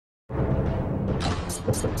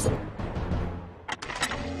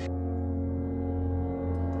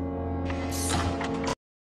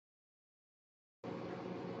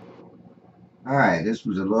Alright, this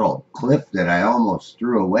was a little clip that I almost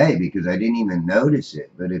threw away because I didn't even notice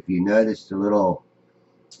it. But if you notice the little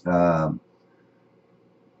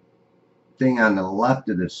thing on the left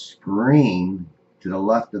of the screen, to the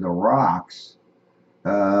left of the rocks,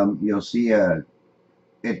 you'll see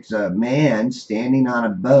it's a man standing on a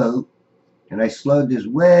boat, and I slowed this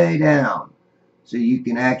way down so you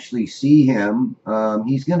can actually see him.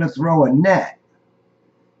 He's going to throw a net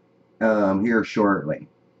here shortly.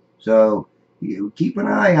 So you keep an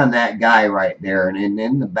eye on that guy right there, and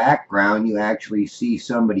in the background you actually see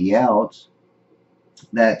somebody else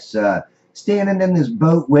that's standing in this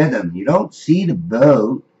boat with him. You don't see the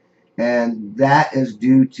boat, and that is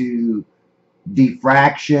due to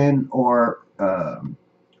diffraction or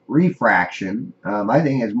refraction. I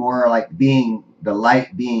think it's more like the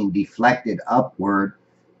light being deflected upward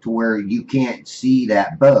to where you can't see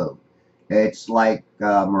that boat. It's like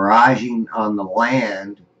miraging on the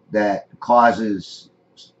land that causes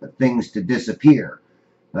things to disappear,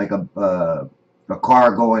 like a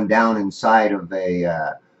car going down inside of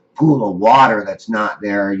a pool of water that's not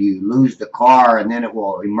there. You lose the car, and then it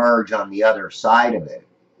will emerge on the other side of it.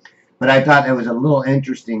 But I thought that was a little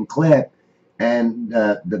interesting clip, and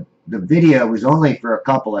the video was only for a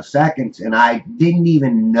couple of seconds, and I didn't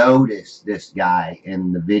even notice this guy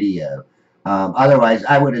in the video. Otherwise,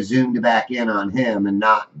 I would have zoomed back in on him and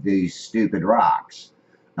not these stupid rocks.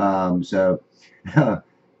 So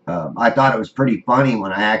I thought it was pretty funny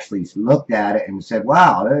when I actually looked at it and said,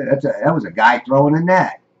 wow, that was a guy throwing a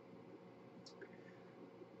net.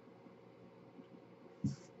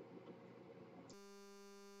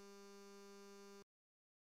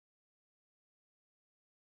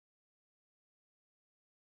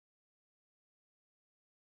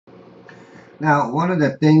 Now, one of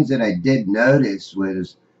the things that I did notice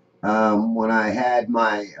was when I had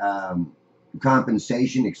my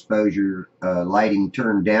compensation exposure lighting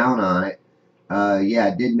turned down on it, yeah,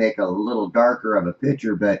 it did make a little darker of a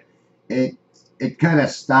picture, but it kind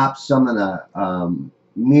of stops some of the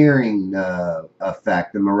mirroring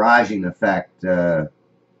effect, the miraging effect, you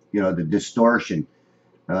know, the distortion.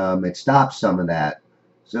 It stops some of that.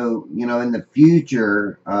 So, you know, in the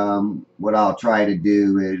future, what I'll try to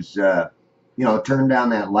do is you know, turn down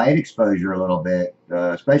that light exposure a little bit,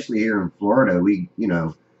 especially here in Florida. We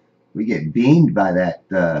get beamed by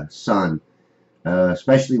that sun,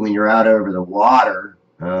 especially when you're out over the water.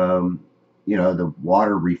 You know, the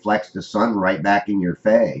water reflects the sun right back in your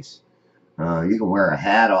face. You can wear a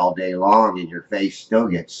hat all day long and your face still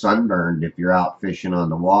gets sunburned if you're out fishing on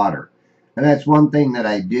the water. And that's one thing that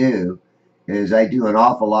I do, is I do an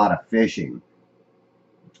awful lot of fishing.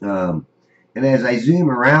 And as I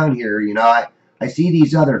zoom around here, you know, I see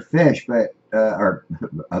these other fish, but or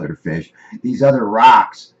other fish, these other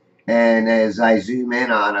rocks. And as I zoom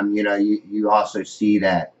in on them, you know, you also see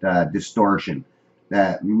that distortion,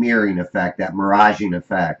 that mirroring effect, that miraging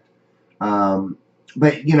effect.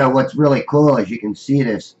 But, you know, what's really cool is you can see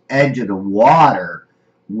this edge of the water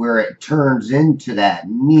where it turns into that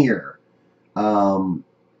mirror. And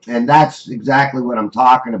that's exactly what I'm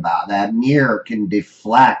talking about. That mirror can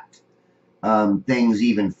deflect things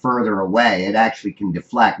even further away. It actually can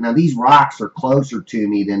deflect. Now, these rocks are closer to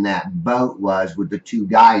me than that boat was with the two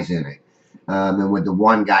guys in it, and with the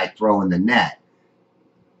one guy throwing the net.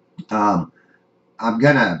 I'm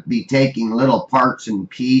going to be taking little parts and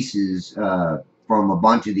pieces from a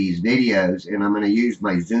bunch of these videos, and I'm going to use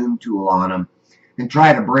my zoom tool on them and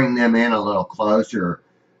try to bring them in a little closer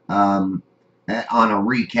on a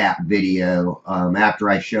recap video after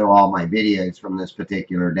I show all my videos from this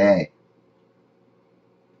particular day.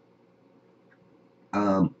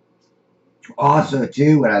 Also,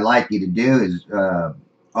 too, what I'd like you to do is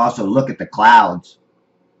also look at the clouds.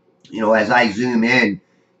 You know, as I zoom in,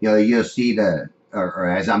 you know, you'll see or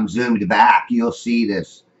as I'm zoomed back, you'll see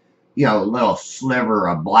this, you know, little sliver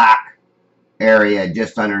of black area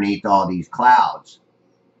just underneath all these clouds.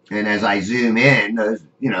 And as I zoom in, those,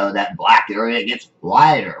 you know, that black area gets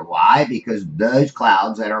wider. Why? Because those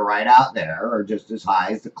clouds that are right out there are just as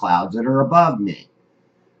high as the clouds that are above me.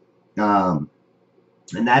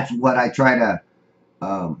 And that's what I try to,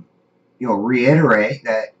 you know, reiterate,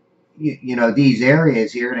 that, you know, these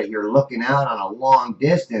areas here that you're looking out on a long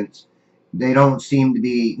distance, they don't seem to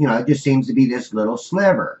be, you know, it just seems to be this little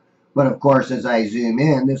sliver. But of course, as I zoom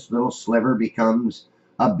in, this little sliver becomes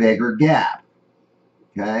a bigger gap.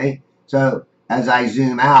 Okay, so as I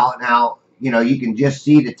zoom out now, you know, you can just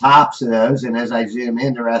see the tops of those, and as I zoom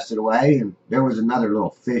in the rest of the way, and there was another little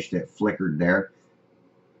fish that flickered there.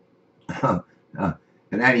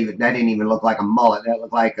 And that didn't even look like a mullet. That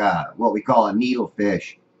looked like what we call a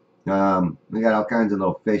needlefish. We got all kinds of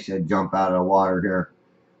little fish that jump out of the water here.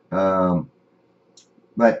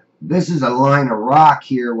 But this is a line of rock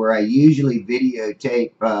here where I usually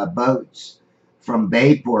videotape boats from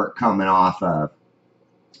Bayport coming off of.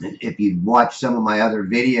 If you watch some of my other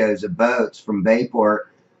videos of boats from Bayport,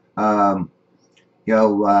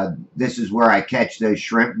 this is where I catch those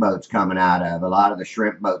shrimp boats coming out of. A lot of the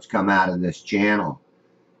shrimp boats come out of this channel.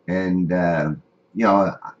 And,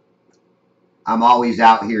 I'm always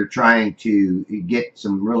out here trying to get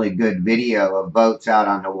some really good video of boats out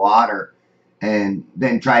on the water and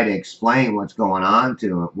then try to explain what's going on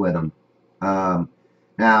with them.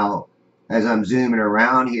 Now, as I'm zooming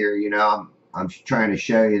around here, I'm trying to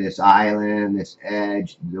show you this island, this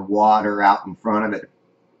edge, the water out in front of it.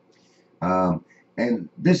 And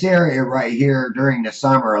this area right here during the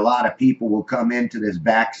summer, a lot of people will come into this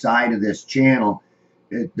back side of this channel.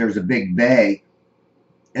 There's a big bay,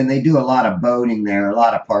 and they do a lot of boating there. A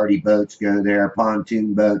lot of party boats go there,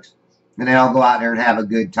 pontoon boats, and they all go out there and have a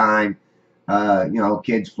good time.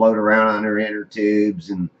 Kids float around on their inner tubes,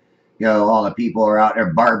 and all the people are out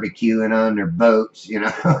there barbecuing on their boats,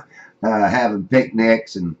 having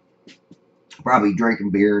picnics and probably drinking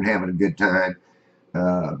beer and having a good time.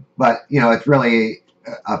 But it's really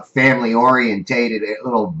a family orientated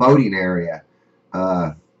little boating area.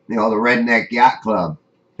 The Redneck Yacht Club.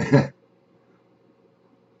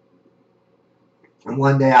 And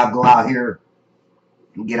one day I'll go out here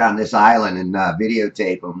and get on this island and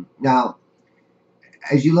videotape them. Now,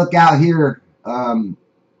 as you look out here, I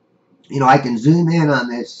can zoom in on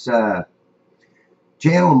this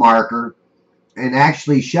channel marker and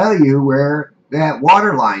actually show you where that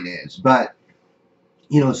water line is. But,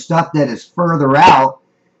 stuff that is further out,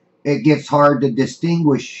 it gets hard to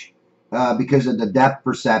distinguish because of the depth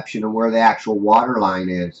perception of where the actual water line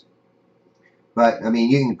is. But,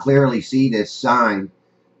 you can clearly see this sign.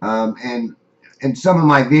 And in some of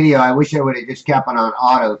my video, I wish I would have just kept it on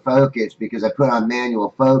autofocus because I put on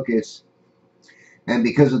manual focus. And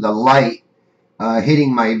because of the light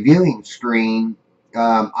hitting my viewing screen,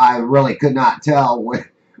 I really could not tell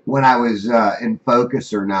when I was in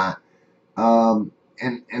focus or not.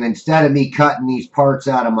 And instead of me cutting these parts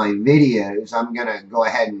out of my videos, I'm going to go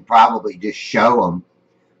ahead and probably just show them.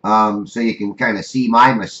 So you can kind of see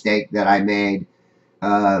my mistake that I made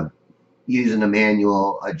using a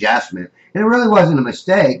manual adjustment. And it really wasn't a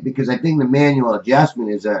mistake because I think the manual adjustment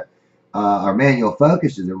is or manual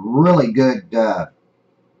focus is a really good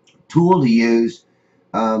tool to use,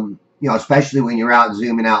 especially when you're out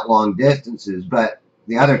zooming out long distances. But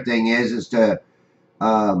the other thing is to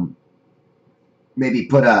maybe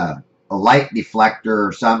put a light deflector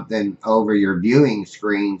or something over your viewing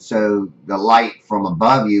screen so the light from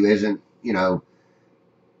above you isn't,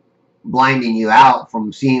 blinding you out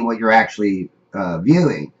from seeing what you're actually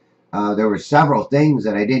viewing. There were several things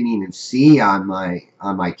that I didn't even see on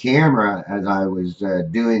my camera as I was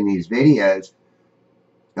doing these videos.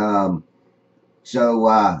 So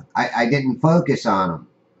I didn't focus on them.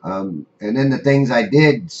 And then the things I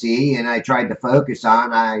did see and I tried to focus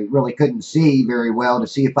on, I really couldn't see very well to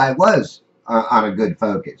see if I was on a good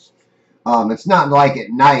focus. It's not like at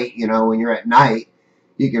night, when you're at night,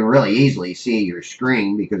 you can really easily see your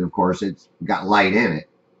screen because, of course, it's got light in it.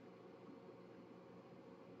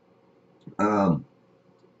 I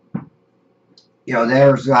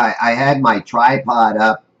had my tripod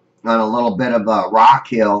up on a little bit of a rock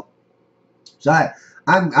hill. So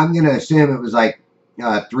I'm going to assume it was like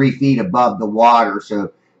 3 feet above the water.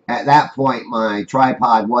 So at that point, my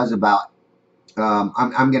tripod was about,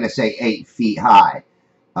 I'm going to say 8 feet high.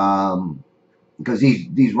 Because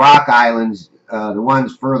these rock islands, the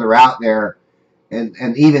ones further out there,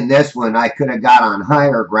 and even this one, I could have got on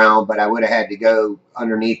higher ground, but I would have had to go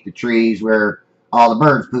underneath the trees where all the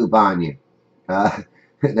birds poop on you.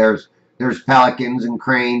 There's pelicans and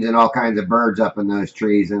cranes and all kinds of birds up in those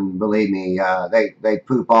trees, and believe me, they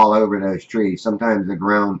poop all over those trees. Sometimes the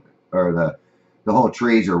ground or the whole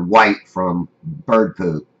trees are white from bird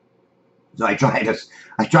poop. So I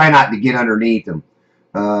try not to get underneath them.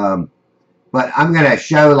 But I'm going to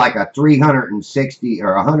show like a 360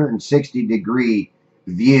 or 160 degree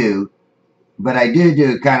view, but I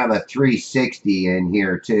do kind of a 360 in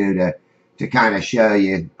here too to kind of show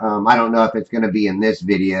you. I don't know if it's going to be in this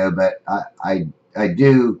video, but I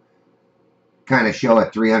do kind of show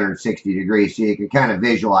a 360 degrees so you can kind of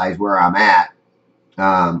visualize where I'm at.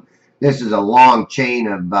 This is a long chain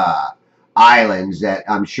of islands that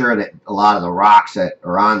I'm sure that a lot of the rocks that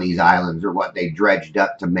are on these islands are what they dredged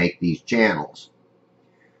up to make these channels.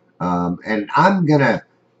 And I'm gonna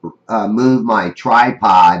move my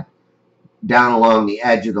tripod down along the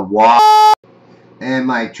edge of the wall, and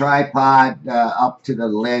my tripod up to the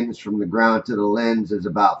lens, from the ground to the lens, is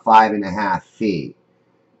about 5.5 feet.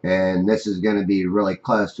 And this is going to be really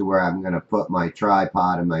close to where I'm going to put my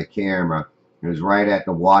tripod and my camera. It's right at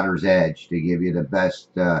the water's edge to give you the best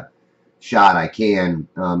shot I can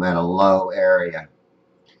at a low area.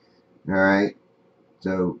 All right,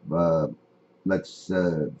 so let's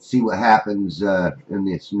see what happens in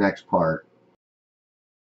this next part.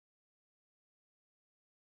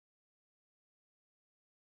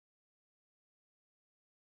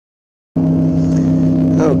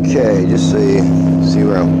 Okay, just so you see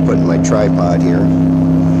where I'm putting my tripod here.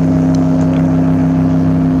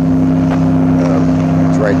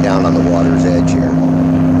 It's right down on the water's edge here.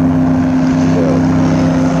 So,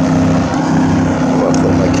 I'm going to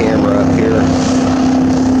put my camera up here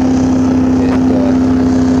and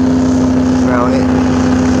mount it. You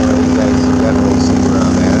guys can definitely see where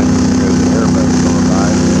I'm at. There's an airboat going by.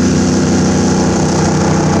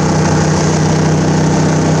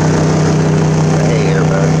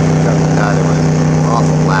 Another one.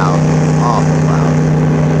 Awful loud. Awful loud.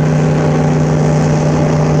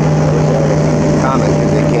 Common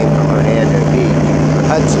because they came from Hernando Beach. Or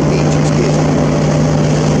Hudson Beach, excuse me.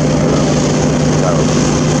 So,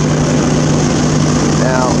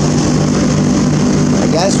 now, I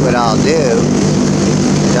guess what I'll do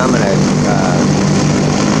is I'm gonna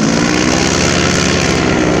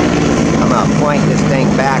point this thing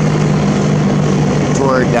back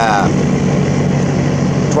toward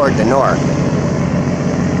the north,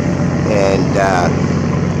 and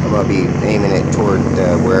I'm going to be aiming it toward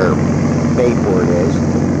where Bayport is,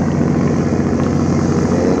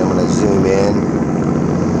 and I'm going to zoom in.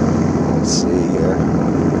 Let's see here.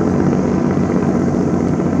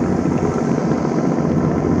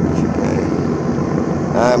 Okay.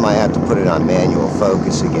 I might have to put it on manual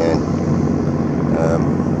focus again.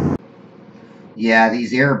 Yeah,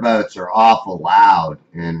 these airboats are awful loud,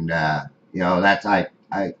 and you know, that's I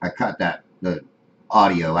cut the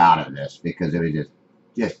audio out of this because it was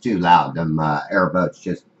just too loud. Them airboats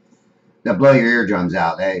they'll blow your eardrums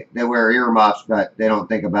out. They wear earmuffs, but they don't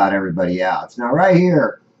think about everybody else. Now right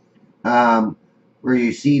here, where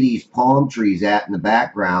you see these palm trees at in the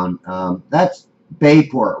background, that's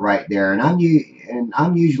Bayport right there, and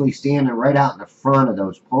I'm usually standing right out in the front of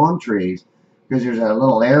those palm trees because there's a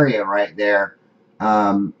little area right there.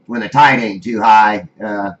 When the tide ain't too high,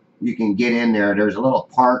 you can get in there. There's a little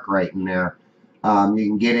park right in there. You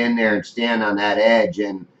can get in there and stand on that edge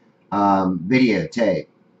and videotape.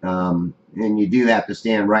 And you do have to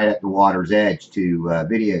stand right at the water's edge to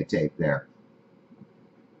videotape there.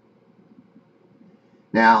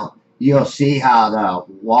 Now, you'll see how the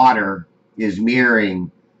water is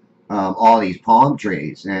mirroring all these palm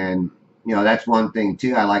trees. And, you know, that's one thing,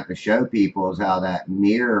 too, I like to show people is how that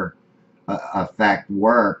mirror effect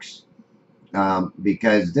works.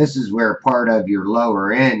 Because this is where part of your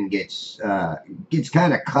lower end gets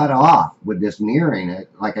kind of cut off with this mirroring.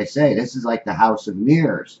 Like I say, this is like the house of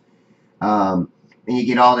mirrors. And you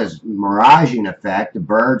get all this miraging effect. The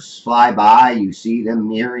birds fly by, you see them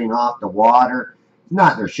mirroring off the water. It's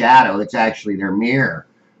not their shadow, it's actually their mirror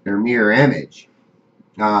image.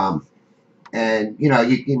 And you know,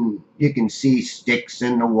 you can see sticks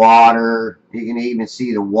in the water. You can even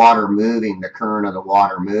see the water moving, the current of the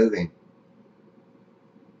water moving.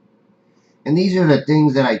 And these are the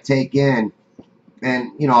things that I take in,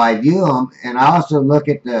 and you know, I view them, and I also look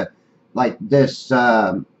at like this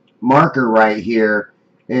marker right here.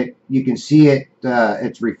 You can see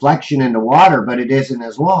its reflection in the water, but it isn't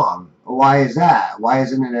as long. Why is that? Why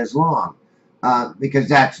isn't it as long? Because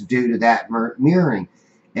that's due to that mirroring.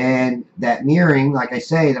 And that mirroring, like I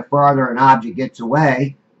say, the farther an object gets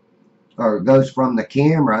away or goes from the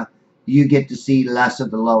camera, you get to see less of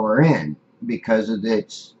the lower end because of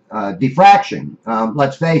its diffraction.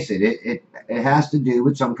 Let's face it, it has to do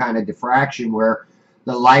with some kind of diffraction where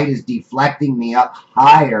the light is deflecting me up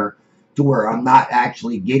higher to where I'm not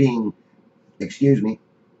actually getting, getting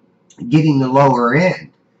the lower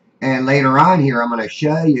end. And later on here, I'm going to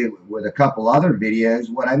show you with a couple other videos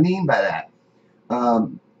what I mean by that.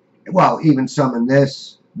 Well, even some in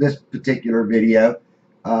this particular video,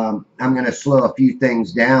 I'm going to slow a few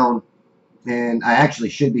things down, and I actually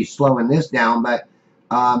should be slowing this down, but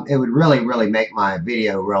it would really make my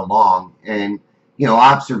video real long. And you know,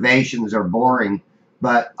 observations are boring,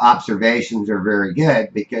 but observations are very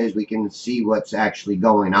good because we can see what's actually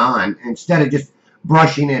going on instead of just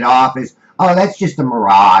brushing it off as, oh, that's just a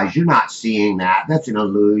mirage, you're not seeing that, that's an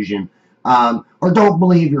illusion. Or don't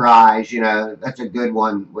believe your eyes. You know, that's a good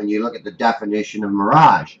one when you look at the definition of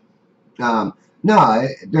mirage. Um, no,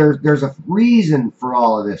 there's a reason for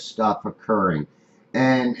all of this stuff occurring.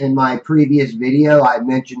 And in my previous video, I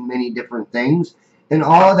mentioned many different things, and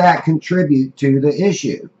all of that contribute to the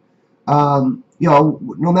issue. You know,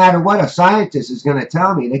 no matter what a scientist is going to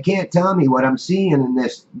tell me, they can't tell me what I'm seeing in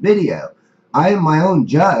this video. I am my own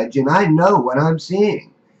judge, and I know what I'm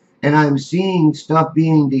seeing. And I'm seeing stuff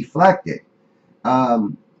being deflected.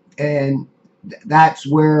 Um, and that's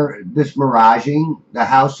where this miraging, the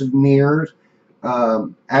house of mirrors,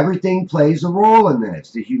 everything plays a role in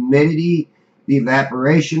this. The humidity, the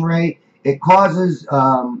evaporation rate, it causes,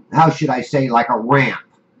 how should I say, like a ramp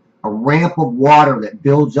of water that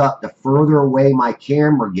builds up the further away my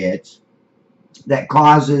camera gets, that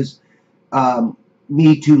causes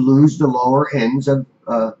me to lose the lower ends of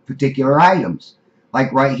particular items.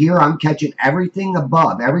 Like right here, I'm catching everything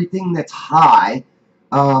above, everything that's high,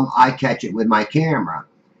 I catch it with my camera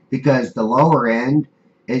because the lower end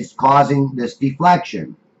is causing this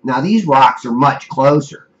deflection. Now these rocks are much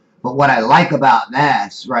closer, but what I like about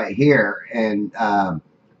this right here, and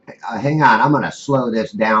hang on, I'm going to slow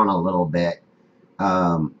this down a little bit.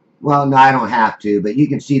 Well, no, I don't have to, but you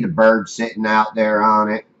can see the bird sitting out there on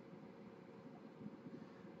it.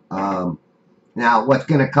 Now, what's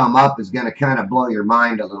going to come up is going to kind of blow your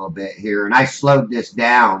mind a little bit here, and I slowed this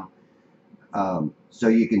down so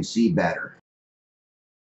you can see better.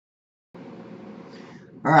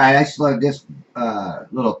 All right, I slowed this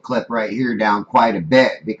little clip right here down quite a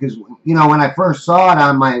bit because, you know, when I first saw it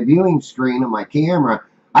on my viewing screen of my camera,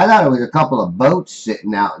 I thought it was a couple of boats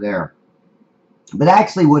sitting out there. But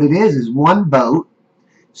actually what it is one boat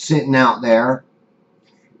sitting out there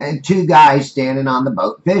and two guys standing on the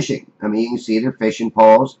boat fishing. I mean, you can see their fishing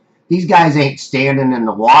poles. These guys ain't standing in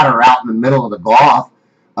the water out in the middle of the Gulf.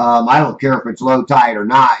 I don't care if it's low tide or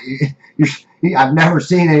not. I've never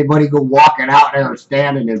seen anybody go walking out there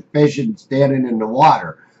standing and fishing, standing in the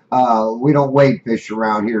water. We don't wade fish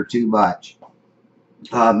around here too much.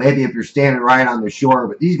 Maybe if you're standing right on the shore,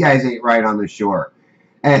 but these guys ain't right on the shore.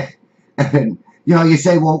 And you know, you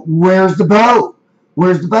say, well, where's the boat?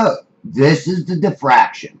 Where's the boat? This is the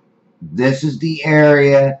diffraction. This is the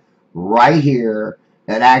area right here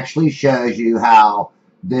that actually shows you how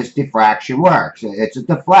this diffraction works. It's a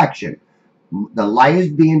deflection. The light is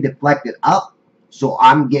being deflected up, so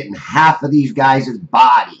I'm getting half of these guys'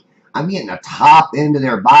 body. I'm getting the top end of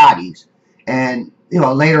their bodies. And, you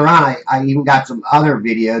know, later on, I even got some other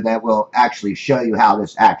video that will actually show you how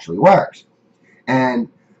this actually works. And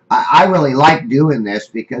I really like doing this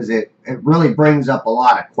because it really brings up a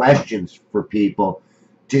lot of questions for people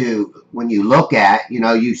to, when you look at, you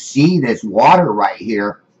know, you see this water right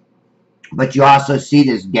here, but you also see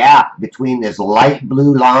this gap between this light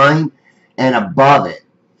blue line and above it.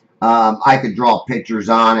 I could draw pictures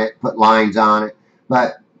on it, put lines on it,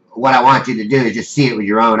 but what I want you to do is just see it with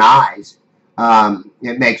your own eyes.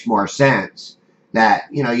 It makes more sense that,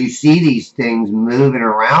 you know, you see these things moving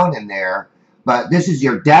around in there, but this is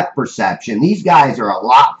your depth perception. These guys are a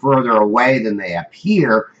lot further away than they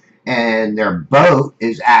appear, and their boat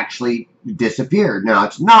is actually disappeared. Now,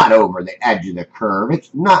 it's not over the edge of the curve.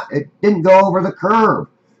 It's not, it didn't go over the curve.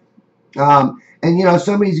 And, you know,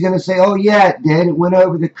 somebody's going to say, oh, yeah, it did. It went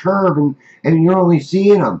over the curve, and you're only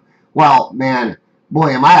seeing them. Well, man, boy,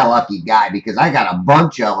 am I a lucky guy, because I got a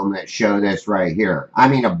bunch of them that show this right here. I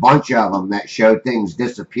mean, a bunch of them that show things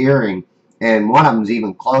disappearing, and one of them's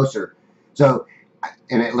even closer. So,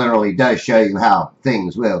 and it literally does show you how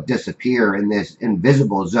things will disappear in this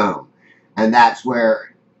invisible zone. And that's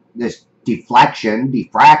where this diffraction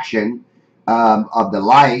of the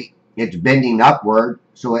light, it's bending upward,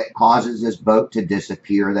 so it causes this boat to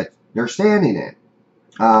disappear that they're standing in.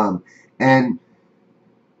 And,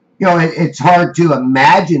 you know, it's hard to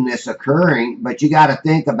imagine this occurring, but you got to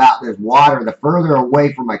think about this water. The further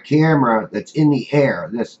away from a camera that's in the air,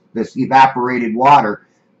 this evaporated water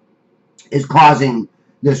is causing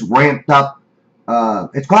this ramped up,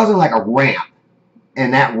 it's causing like a ramp,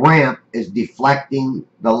 and that ramp is deflecting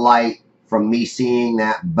the light from me seeing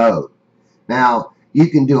that boat. Now, you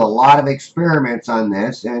can do a lot of experiments on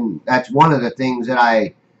this, and that's one of the things that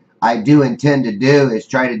I do intend to do, is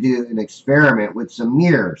try to do an experiment with some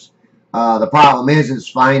mirrors. The problem is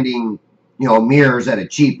finding, you know, mirrors at a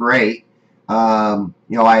cheap rate. You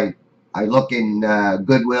know, I look in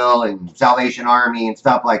Goodwill and Salvation Army and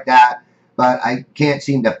stuff like that, but I can't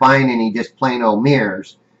seem to find any just plain old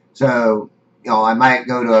mirrors. So, you know, I might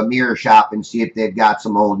go to a mirror shop and see if they've got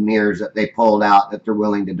some old mirrors that they pulled out that they're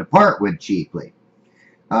willing to depart with cheaply.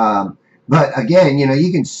 But again, you know,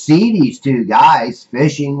 you can see these two guys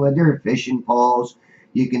fishing with their fishing poles.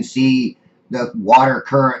 You can see the water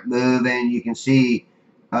current moving. You can see,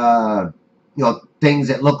 you know, things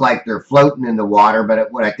that look like they're floating in the water,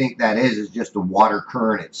 but what I think that is just the water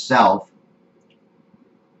current itself.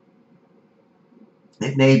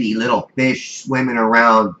 It may be little fish swimming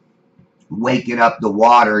around, waking up the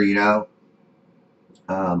water, you know.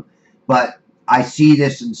 But I see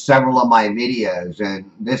this in several of my videos, and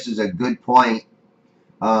this is a good point,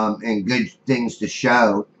 and good things to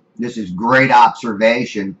show. This is great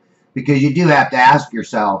observation, because you do have to ask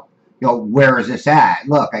yourself, you know, where is this at?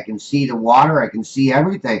 Look, I can see the water, I can see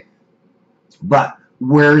everything, but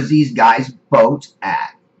where's these guys' boats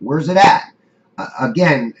at? Where's it at?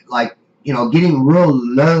 Again, like, you know, getting real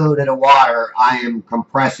low to the water, I am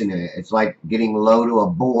compressing it. It's like getting low to a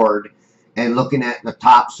board and looking at the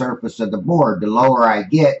top surface of the board. The lower I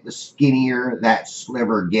get, the skinnier that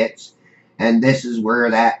sliver gets, and this is where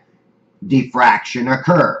that diffraction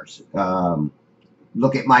occurs.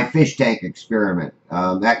 Look at my fish tank experiment.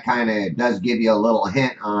 That kind of does give you a little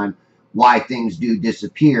hint on why things do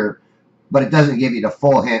disappear, but it doesn't give you the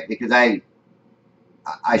full hint, because I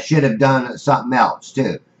should have done something else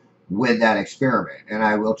too with that experiment, and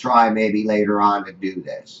I will try maybe later on to do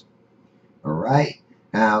this. All right,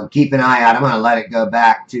 now keep an eye out. I'm going to let it go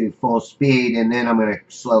back to full speed, and then I'm going to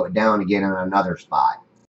slow it down again on another spot.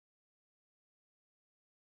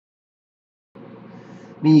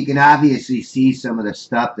 I mean, you can obviously see some of the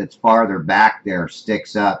stuff that's farther back there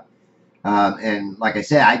sticks up, and like I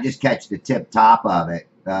said, I just catch the tip top of it.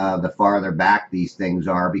 The farther back these things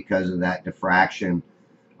are, because of that diffraction,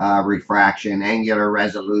 refraction, angular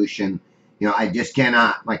resolution. You know, I just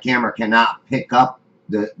cannot, my camera cannot pick up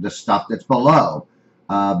the stuff that's below,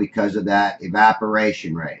 because of that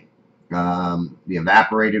evaporation rate. The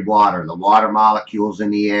evaporated water, the water molecules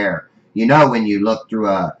in the air. You know, when you look through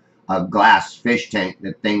a glass fish tank,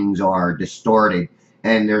 that things are distorted,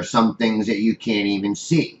 and there's some things that you can't even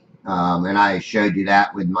see. And I showed you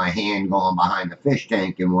that with my hand going behind the fish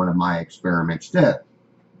tank in one of my experiments too.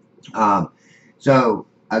 So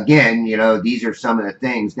again, you know, these are some of the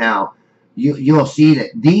things. Now, you'll see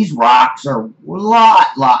that these rocks are a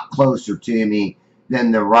lot closer to me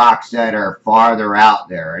than the rocks that are farther out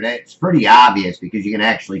there. And it's pretty obvious, because you can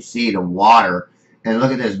actually see the water. And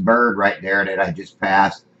look at this bird right there that I just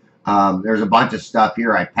passed. There's a bunch of stuff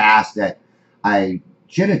here I passed that I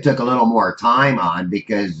should have took a little more time on,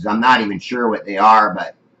 because I'm not even sure what they are,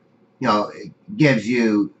 but you know, it gives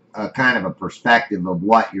you a kind of a perspective of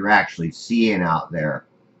what you're actually seeing out there.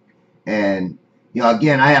 And you know,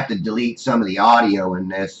 again, I have to delete some of the audio in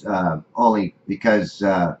this, only because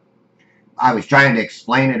I was trying to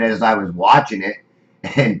explain it as I was watching it,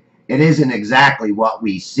 and it isn't exactly what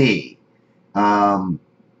we see.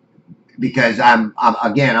 Because I'm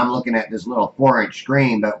looking at this little 4-inch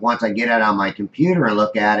screen, but once I get it on my computer and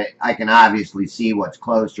look at it, I can obviously see what's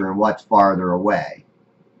closer and what's farther away.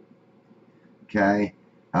 Okay,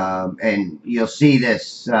 and you'll see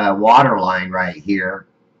this water line right here,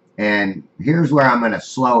 and here's where I'm going to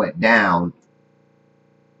slow it down.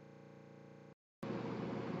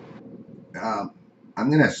 I'm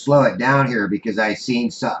going to slow it down here, because I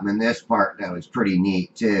seen something in this part that was pretty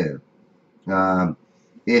neat too.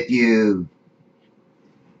 If you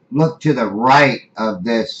look to the right of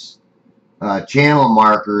this channel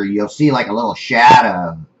marker, you'll see like a little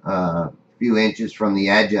shadow a few inches from the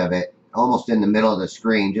edge of it, almost in the middle of the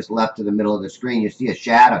screen, just left to the middle of the screen. You see a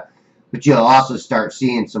shadow, but you'll also start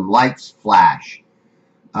seeing some lights flash.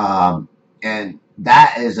 And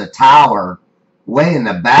that is a tower way in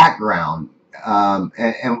the background.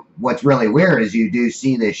 And what's really weird is you do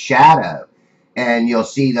see this shadow, and you'll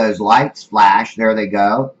see those lights flash. There they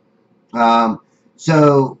go.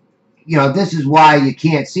 So, you know, this is why you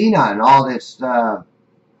can't see none. All this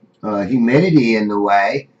humidity in the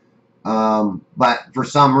way. But for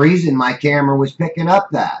some reason, my camera was picking up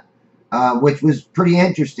that, which was pretty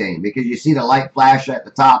interesting, because you see the light flash at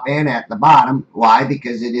the top and at the bottom. Why?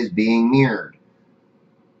 Because it is being mirrored.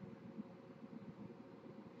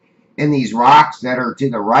 And these rocks that are to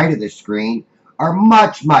the right of the screen are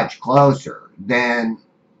much closer than,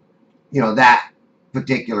 you know, that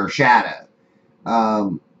particular shadow.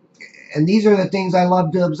 And these are the things I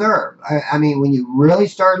love to observe. I mean, when you really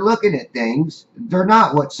start looking at things, they're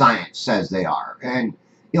not what science says they are. And,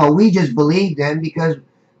 you know, we just believe them because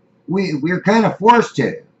we're kind of forced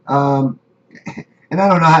to. And I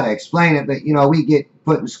don't know how to explain it, but, you know, we get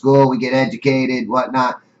put in school, we get educated,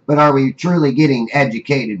 whatnot. But are we truly getting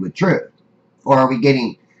educated with truth? Or are we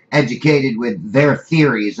getting educated with their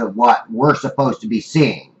theories of what we're supposed to be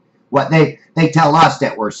seeing? what they tell us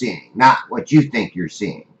that we're seeing, not what you think you're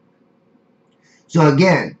seeing. So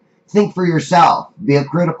again, think for yourself, be a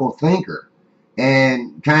critical thinker,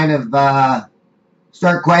 and kind of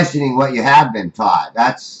start questioning what you have been taught.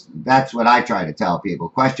 That's what I try to tell people.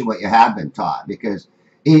 Question what you have been taught, because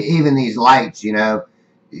even these lights, you know,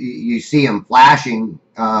 you see them flashing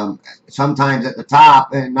sometimes at the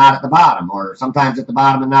top and not at the bottom, or sometimes at the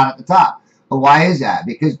bottom and not at the top. But why is that?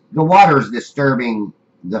 Because the water is disturbing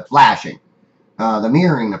the flashing. The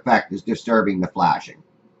mirroring effect is disturbing the flashing.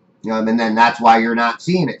 And then that's why you're not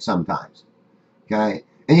seeing it sometimes. Okay?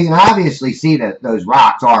 And you can obviously see that those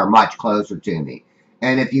rocks are much closer to me.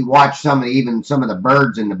 And if you watch even some of the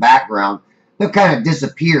birds in the background, they'll kind of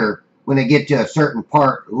disappear when they get to a certain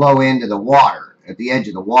part low into the water, at the edge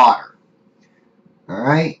of the water. All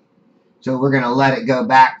right? So we're going to let it go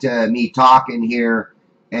back to me talking here.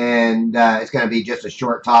 And it's going to be just a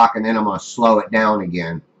short talk, and then I'm going to slow it down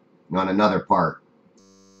again on another part.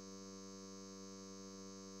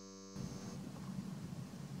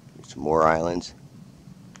 Some more islands.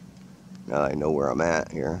 Now I know where I'm at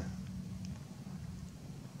here.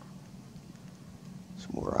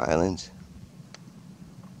 Some more islands.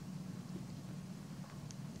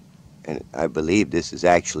 And I believe this is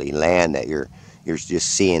actually land that you're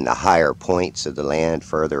just seeing the higher points of the land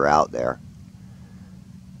further out there.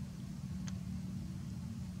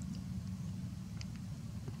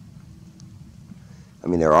 I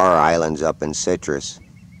mean, there are islands up in Citrus.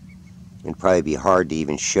 It'd probably be hard to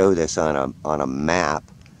even show this on a map.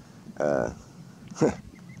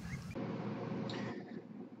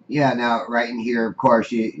 Yeah, now right in here, of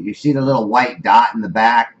course, you see the little white dot in the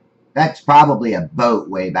back. That's probably a boat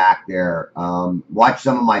way back there. Watch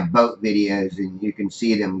some of my boat videos and you can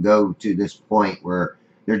see them go to this point where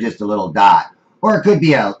they're just a little dot. Or it could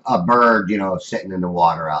be a bird, you know, sitting in the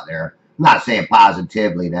water out there. I'm not saying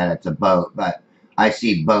positively that it's a boat, but I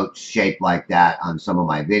see boats shaped like that on some of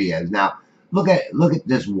my videos. Now, look at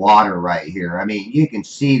this water right here. I mean, you can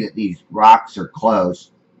see that these rocks are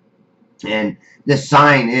close. And this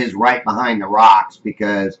sign is right behind the rocks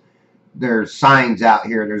because there's signs out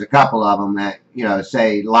here. There's a couple of them that, you know,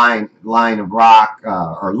 say line of rock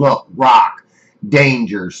or look, rock,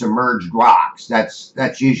 danger, submerged rocks.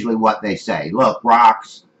 That's usually what they say. Look,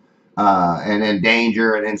 rocks, and then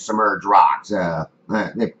danger, and then submerged rocks.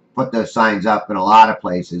 They put those signs up in a lot of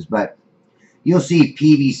places, but you'll see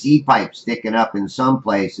PVC pipes sticking up in some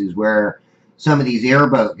places where some of these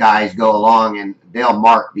airboat guys go along and they'll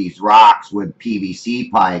mark these rocks with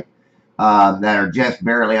PVC pipe that are just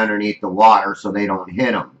barely underneath the water so they don't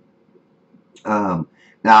hit them. Now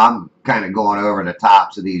I'm kind of going over the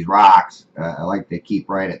tops of these rocks. I like to keep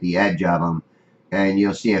right at the edge of them, and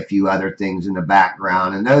you'll see a few other things in the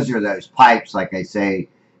background, and those are those pipes, like I say,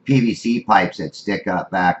 PVC pipes that stick up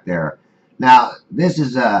back there. Now this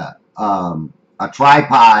is a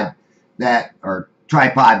tripod or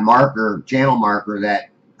tripod marker, channel marker that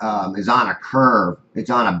is on a curve. It's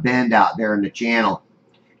on a bend out there in the channel,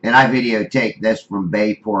 and I videotape this from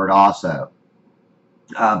Bayport also.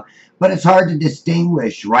 But it's hard to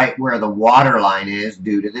distinguish right where the water line is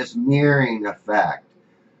due to this mirroring effect.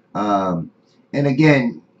 And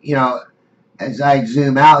again, you know, as I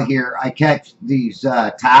zoom out here, I catch these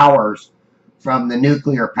towers from the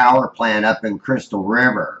nuclear power plant up in Crystal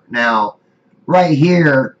River. Now, right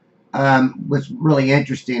here, what's really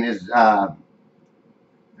interesting is how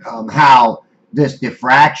this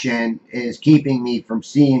diffraction is keeping me from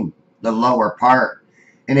seeing the lower part.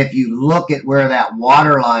 And if you look at where that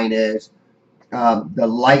water line is, the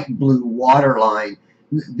light blue water line,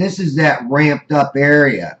 this is that ramped up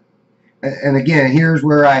area. And again, here's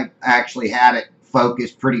where I actually had it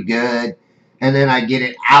focused pretty good. And then I get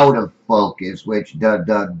it out of focus, which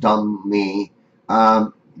dumb me.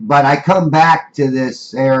 But I come back to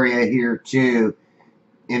this area here too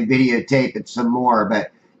and videotape it some more.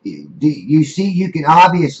 But you see, you can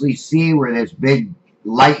obviously see where this big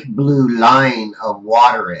light blue line of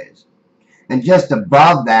water is. And just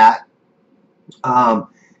above that,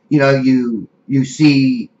 you know, you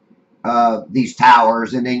see these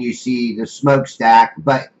towers, and then you see the smokestack,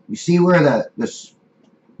 but you see where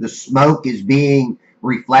the smoke is being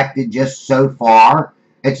reflected just so far.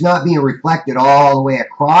 It's not being reflected all the way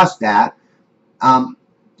across that.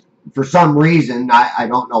 For some reason, I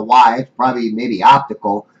don't know why. It's probably maybe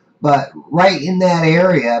optical, but right in that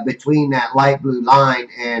area between that light blue line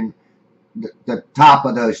and the top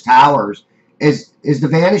of those towers is the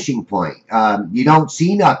vanishing point. You don't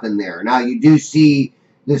see nothing there. Now you do see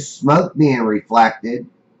the smoke being reflected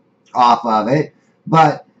off of it,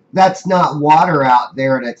 but that's not water out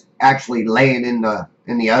there that's actually laying in the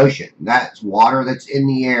in the ocean. That's water that's in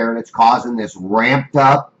the air that's causing this ramped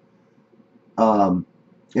up.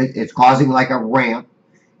 It's causing like a ramp,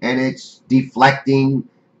 and it's deflecting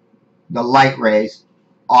the light rays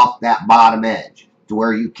off that bottom edge to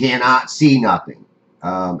where you cannot see nothing.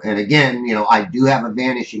 And again, you know, I do have a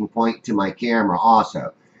vanishing point to my camera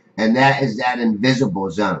also, and that is that invisible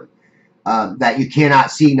zone that you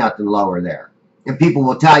cannot see nothing lower there. And people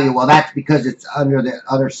will tell you, well, that's because it's under the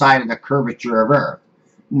other side of the curvature of Earth.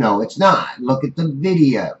 No, it's not. Look at the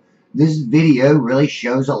video. This video really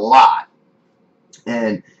shows a lot.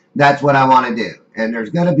 And that's what I want to do. And there's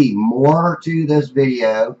going to be more to this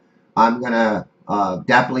video. I'm going to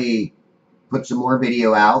definitely put some more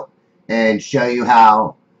video out and show you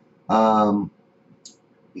how,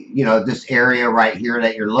 you know, this area right here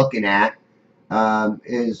that you're looking at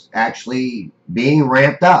is actually being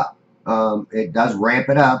ramped up. It does ramp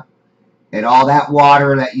it up. And all that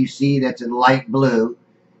water that you see that's in light blue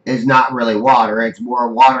is not really water. It's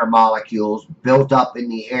more water molecules built up in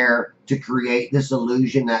the air to create this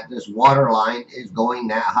illusion that this water line is going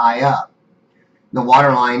that high up. The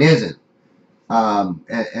water line isn't.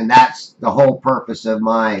 And that's the whole purpose of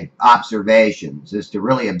my observations, is to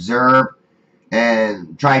really observe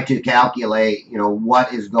and try to calculate, you know,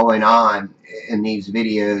 what is going on in these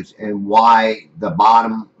videos and why the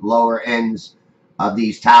bottom lower ends of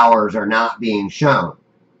these towers are not being shown.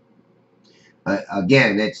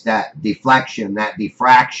 Again, it's that deflection, that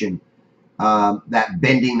diffraction, that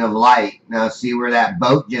bending of light. Now see where that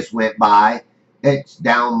boat just went by? It's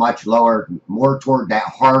down much lower, more toward that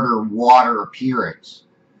harder water appearance.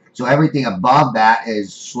 So everything above that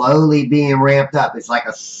is slowly being ramped up. It's like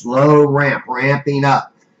a slow ramp, ramping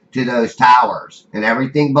up to those towers. And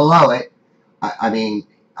everything below it, I mean,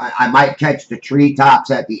 I might catch the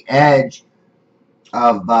treetops at the edge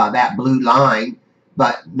of that blue line,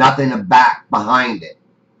 but nothing back behind it.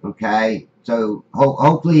 Okay? So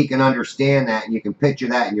hopefully you can understand that, and you can picture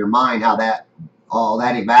that in your mind, how that all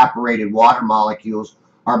that evaporated water molecules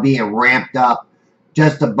are being ramped up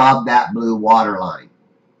just above that blue water line.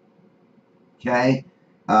 Okay?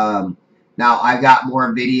 Now I've got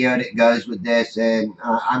more video that goes with this, and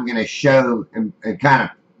I'm going to show and kind of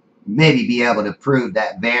maybe be able to prove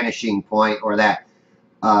that vanishing point or that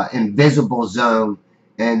invisible zone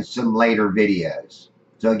in some later videos.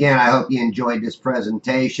 So again, I hope you enjoyed this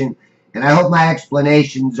presentation, and I hope my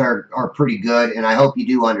explanations are pretty good, and I hope you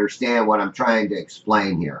do understand what I'm trying to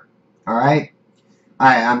explain here. All right?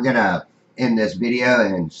 I'm going to end this video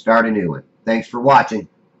and start a new one. Thanks for watching.